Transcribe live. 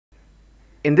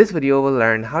In this video, we'll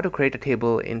learn how to create a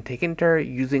table in Tkinter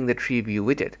using the Treeview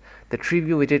widget. The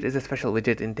Treeview widget is a special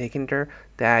widget in Tkinter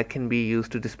that can be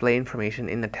used to display information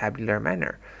in a tabular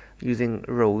manner using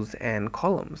rows and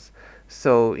columns.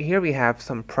 So here we have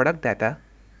some product data,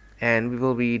 and we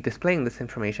will be displaying this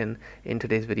information in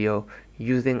today's video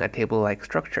using a table-like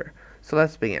structure. So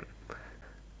let's begin.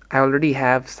 I already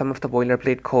have some of the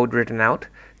boilerplate code written out,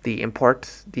 the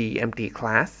imports, the empty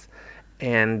class,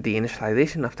 and the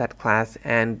initialization of that class,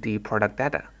 and the product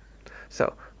data.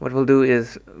 So what we'll do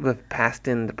is we've passed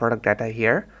in the product data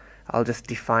here. I'll just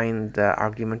define the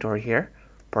argument over here,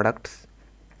 products.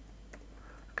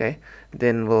 Okay,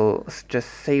 then we'll just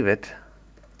save it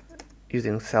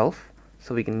using self,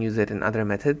 so we can use it in other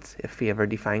methods if we ever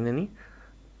define any,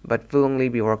 but we'll only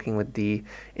be working with the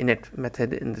init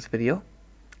method in this video.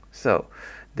 So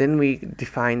then we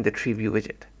define the Treeview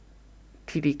widget.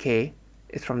 TTK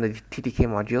is from the TTK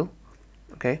module,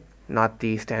 okay, not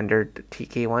the standard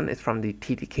TK one. It's from the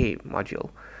TTK module,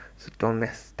 so don't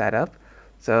mess that up.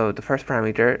 So the first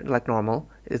parameter, like normal,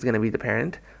 is going to be the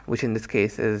parent, which in this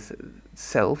case is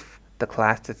self, the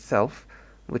class itself,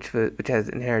 which has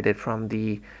inherited from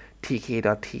the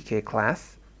tk.tk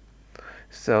class.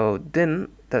 So then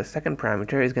the second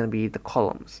parameter is going to be the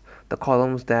columns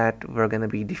that we're going to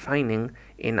be defining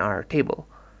in our table.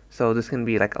 So this can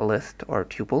be like a list or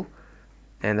tuple,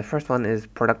 and the first one is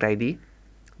product ID,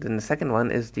 then the second one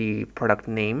is the product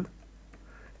name,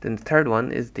 then the third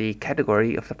one is the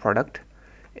category of the product,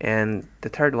 and the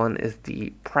third one is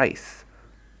the price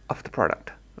of the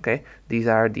product. Okay, these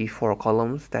are the 4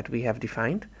 columns that we have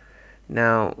defined.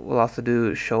 Now we'll also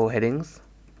do show headings.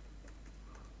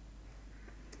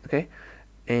 Okay,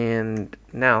 and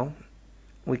now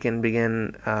we can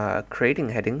begin creating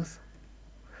headings.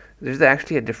 There's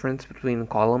actually a difference between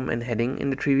column and heading in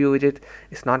the Treeview widget.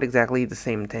 It's not exactly the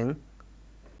same thing.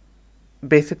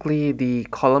 Basically, the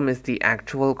column is the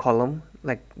actual column,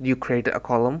 like you create a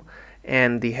column,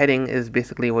 and the heading is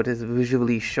basically what is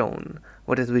visually shown,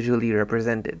 what is visually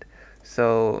represented.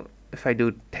 So if I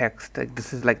do text, like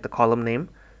this is like the column name,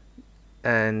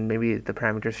 and maybe the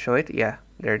parameters show it. Yeah,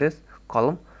 there it is,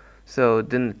 column. So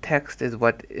then the text is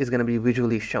what is going to be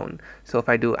visually shown. So if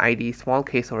I do ID small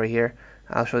case over here,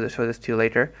 I'll show this to you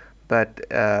later, but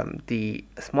the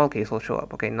small case will show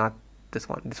up. Okay, not this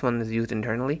one. This one is used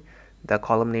internally, the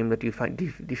column name that you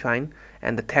define,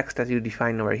 and the text that you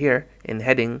define over here in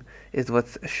heading is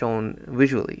what's shown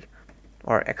visually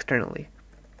or externally.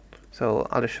 So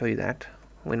I'll just show you that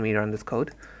when we run this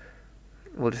code.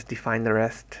 We'll just define the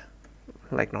rest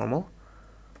like normal.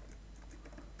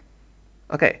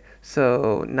 Okay,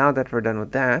 so now that we're done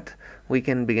with that, we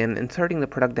can begin inserting the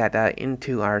product data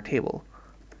into our table,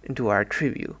 into our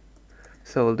Treeview.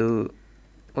 So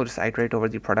we'll just iterate over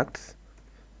the products,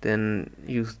 then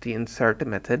use the insert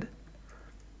method,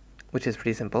 which is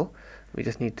pretty simple. We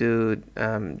just need to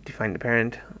define the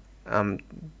parent.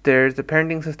 There's a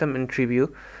parenting system in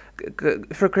Treeview.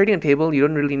 For creating a table, you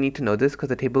don't really need to know this because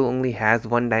the table only has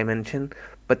one dimension,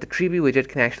 but the Treeview widget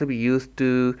can actually be used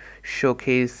to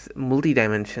showcase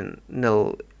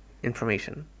multi-dimensional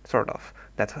information, sort of.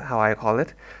 That's how I call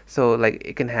it. So like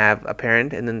it can have a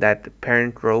parent, and then that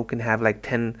parent row can have like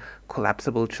 10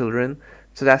 collapsible children.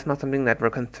 So that's not something that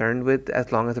we're concerned with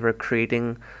as long as we're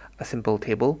creating a simple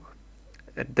table.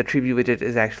 The Treeview widget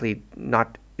is actually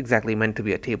not exactly meant to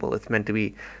be a table. It's meant to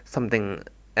be something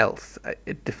else.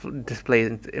 It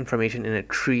displays information in a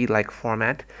tree-like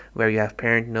format where you have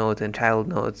parent nodes and child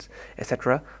nodes,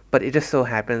 etc. But it just so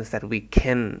happens that we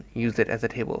can use it as a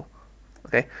table.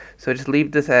 Okay, so just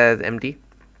leave this as empty.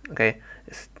 Okay,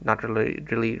 it's not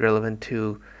really relevant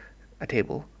to a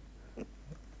table.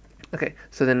 Okay,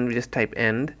 so then we just type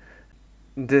end.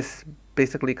 This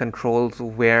basically controls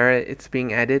where it's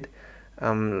being added.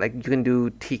 Like you can do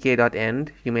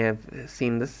tk.end. You may have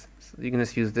seen this. So you can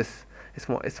just use this.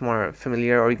 It's more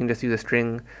familiar, or you can just use a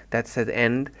string that says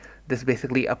end. This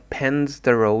basically appends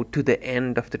the row to the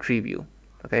end of the Treeview.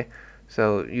 Okay,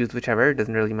 so use whichever, it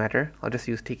doesn't really matter. I'll just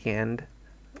use tk.end.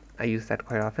 I use that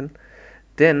quite often.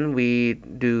 Then we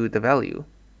do the value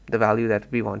that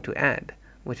we want to add,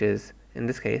 which is in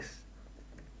this case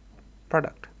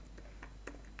product.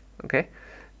 Okay,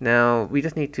 now we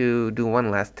just need to do one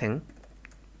last thing.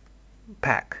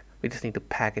 Pack. We just need to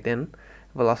pack it in.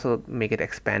 We'll also make it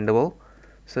expandable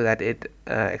so that it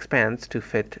expands to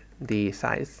fit the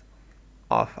size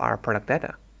of our product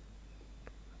data.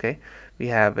 Okay, we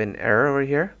have an error over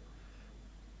here.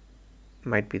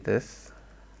 Might be this.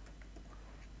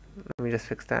 Let me just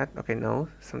fix that. Okay, no,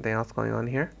 something else going on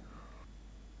here.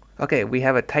 Okay, we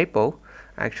have a typo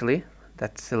actually.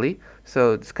 That's silly.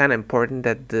 So it's kind of important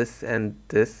that this and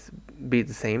this be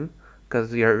the same,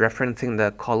 because you're referencing the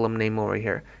column name over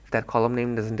here. If that column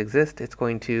name doesn't exist, it's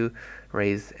going to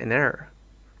raise an error.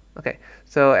 Okay,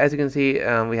 so as you can see,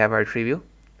 we have our tree view.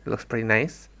 It looks pretty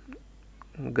nice.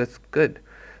 Good.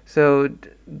 So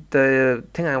the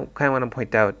thing I kind of want to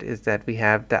point out is that we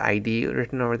have the ID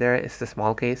written over there. It's the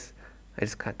small case. I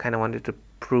just kind of wanted to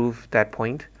prove that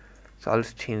point. So I'll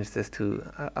just change this to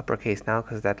uppercase now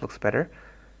because that looks better.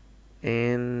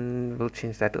 And we'll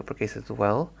change that to uppercase as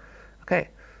well. Okay.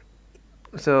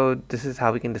 So this is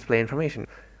how we can display information.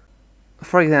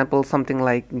 For example, something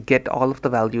like get all of the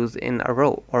values in a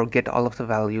row or get all of the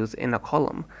values in a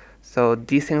column. So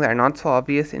these things are not so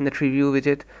obvious in the Treeview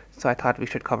widget, so I thought we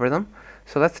should cover them.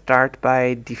 So let's start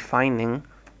by defining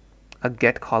a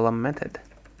getColumn method.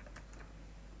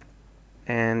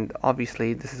 And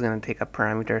obviously this is going to take a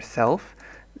parameter self,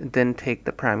 then take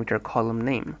the parameter column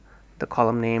name. The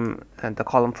column name and the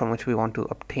column from which we want to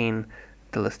obtain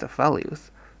the list of values.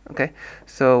 Okay,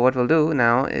 so what we'll do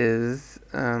now is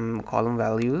column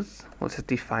values. We'll just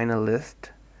define a list,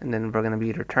 and then we're going to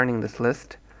be returning this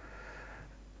list.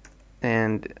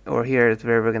 And over here is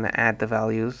where we're going to add the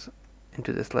values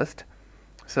into this list.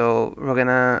 So we're going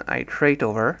to iterate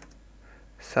over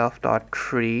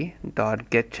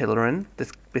self.tree.getChildren.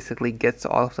 This basically gets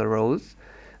all of the rows.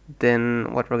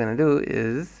 Then what we're going to do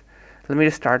is, let me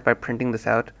just start by printing this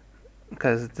out,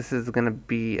 because this is going to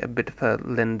be a bit of a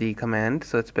lengthy command,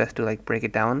 so it's best to like break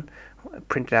it down,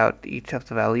 print out each of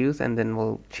the values, and then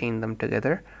we'll chain them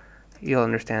together. You'll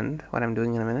understand what I'm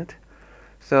doing in a minute.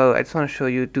 So I just want to show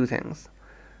you two things.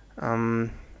 We'll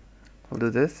do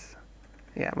this.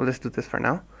 Yeah, we'll just do this for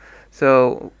now.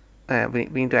 So we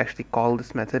need to actually call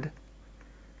this method.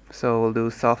 So we'll do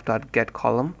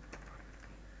self.getColumn,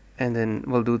 and then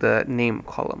we'll do the name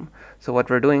column. So what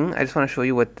we're doing, I just want to show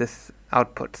you what this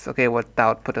outputs, okay, what the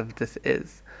output of this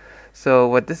is. So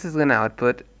what this is going to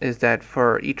output is that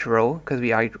for each row, because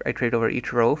we iterate over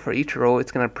each row, for each row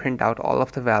it's going to print out all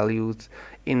of the values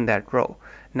in that row.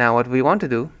 Now what we want to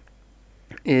do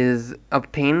is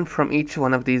obtain from each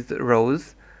one of these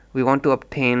rows, we want to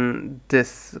obtain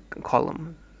this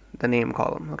column, the name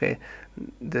column, okay,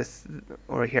 this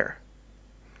over here.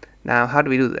 Now how do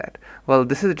we do that? Well,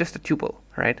 this is just a tuple,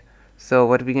 right? So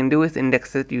what we can do is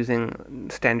index it using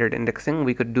standard indexing.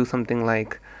 We could do something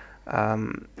like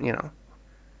 1,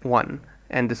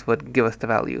 and this would give us the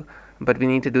value. But we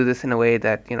need to do this in a way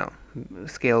that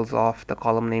scales off the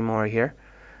column name over here,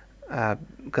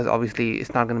 because obviously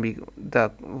it's not going to be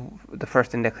the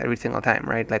first index every single time,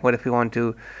 right? Like what if we want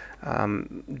to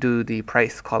do the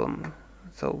price column?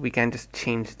 So we can't just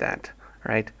change that,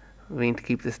 right? We need to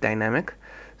keep this dynamic.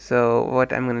 So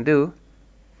what I'm going to do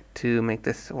to make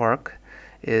this work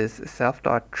is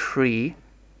self.tree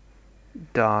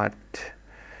dot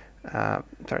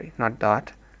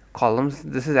columns.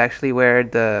 This is actually where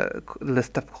the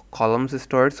list of columns is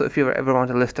stored. So if you ever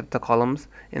want a list of the columns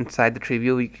inside the tree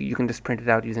view, you can just print it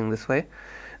out using this way.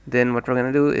 Then what we're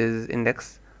going to do is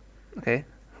index, okay,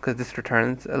 because this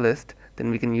returns a list.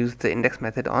 Then we can use the index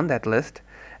method on that list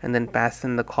and then pass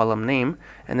in the column name,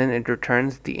 and then it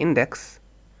returns the index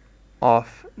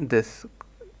of this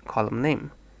column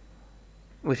name,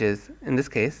 which is, in this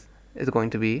case, is going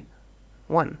to be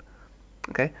 1.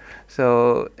 Okay,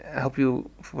 so I hope you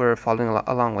were following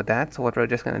along with that. So what we're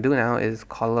just going to do now is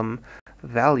column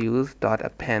values dot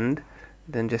append,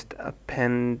 then just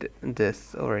append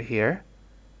this over here,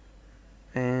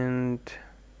 and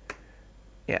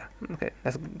yeah, okay,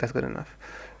 that's good enough.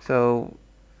 So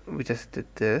we just did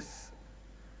this,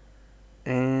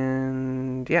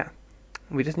 and yeah,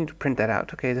 we just need to print that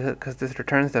out, okay, because this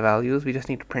returns the values. We just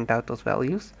need to print out those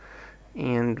values,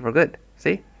 and we're good.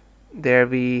 See, there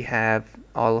we have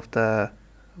all of the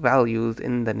values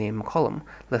in the name column.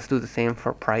 Let's do the same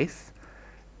for price,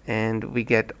 and we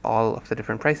get all of the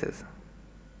different prices.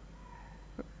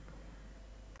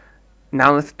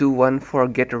 Now let's do one for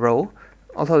get row.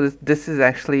 Also, this is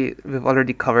actually, we've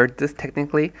already covered this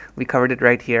technically. We covered it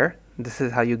right here. This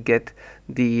is how you get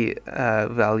the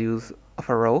values of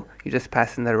a row. You just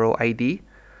pass in the row ID.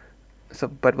 So,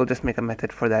 but we'll just make a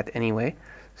method for that anyway.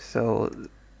 So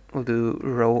we'll do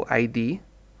row ID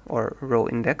or row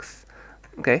index.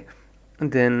 Okay,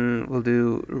 and then we'll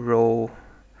do row,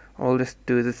 or we'll just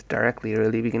do this directly.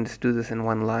 Really, we can just do this in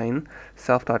one line.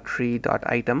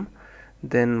 Self.tree.item.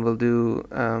 Then we'll do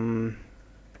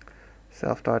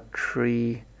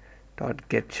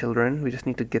self.tree.getChildren. We just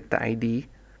need to get the ID,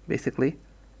 basically.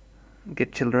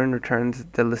 GetChildren returns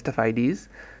the list of IDs.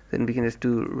 Then we can just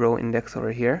do row index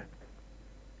over here,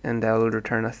 and that will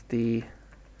return us the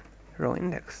row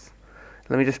index.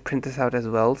 Let me just print this out as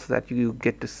well so that you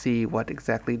get to see what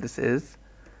exactly this is.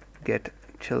 Get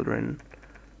children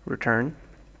return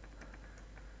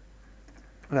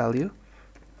value.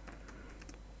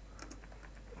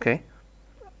 Okay.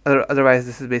 Otherwise,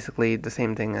 this is basically the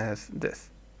same thing as this.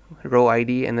 Row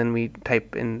ID, and then we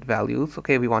type in values.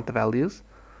 Okay, we want the values.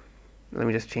 Let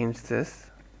me just change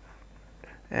this.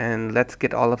 And let's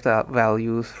get all of the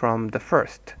values from the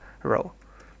first row.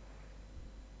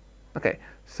 Okay,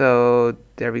 so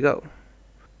there we go.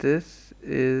 This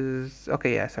is,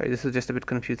 okay, yeah, sorry, this is just a bit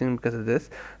confusing because of this,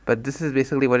 but this is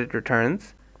basically what it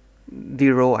returns. The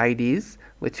row IDs,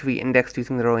 which we indexed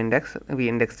using the row index, we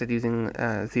indexed it using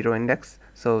 0 index,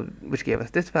 so which gave us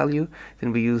this value.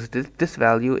 Then we used this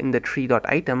value in the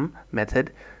tree.item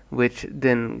method, which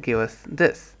then gave us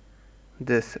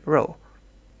this row.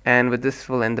 And with this,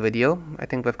 we'll end the video. I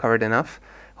think we've covered enough.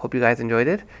 Hope you guys enjoyed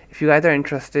it. If you guys are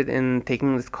interested in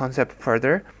taking this concept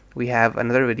further, we have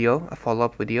another video, a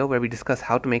follow-up video, where we discuss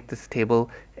how to make this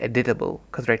table editable,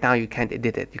 because right now you can't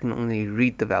edit it, you can only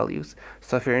read the values.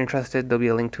 So if you're interested, there'll be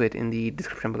a link to it in the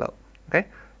description below. Okay,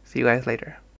 see you guys later.